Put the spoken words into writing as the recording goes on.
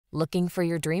Looking for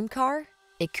your dream car?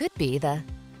 It could be the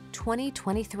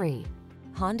 2023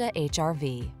 Honda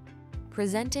HR-V.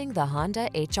 Presenting the Honda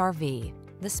HR-V,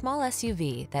 the small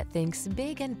SUV that thinks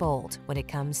big and bold when it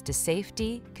comes to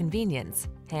safety, convenience,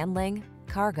 handling,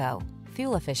 cargo,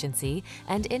 fuel efficiency,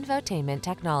 and infotainment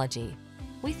technology.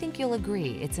 We think you'll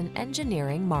agree it's an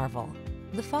engineering marvel.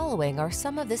 The following are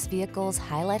some of this vehicle's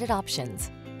highlighted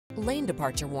options: lane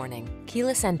departure warning,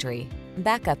 keyless entry,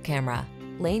 backup camera,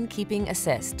 lane keeping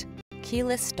assist,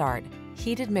 keyless start,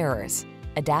 heated mirrors,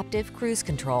 adaptive cruise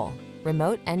control,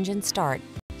 remote engine start,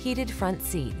 heated front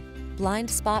seat, blind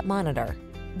spot monitor.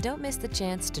 Don't miss the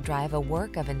chance to drive a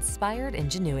work of inspired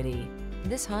ingenuity.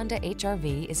 This Honda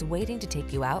HR-V is waiting to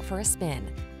take you out for a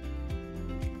spin.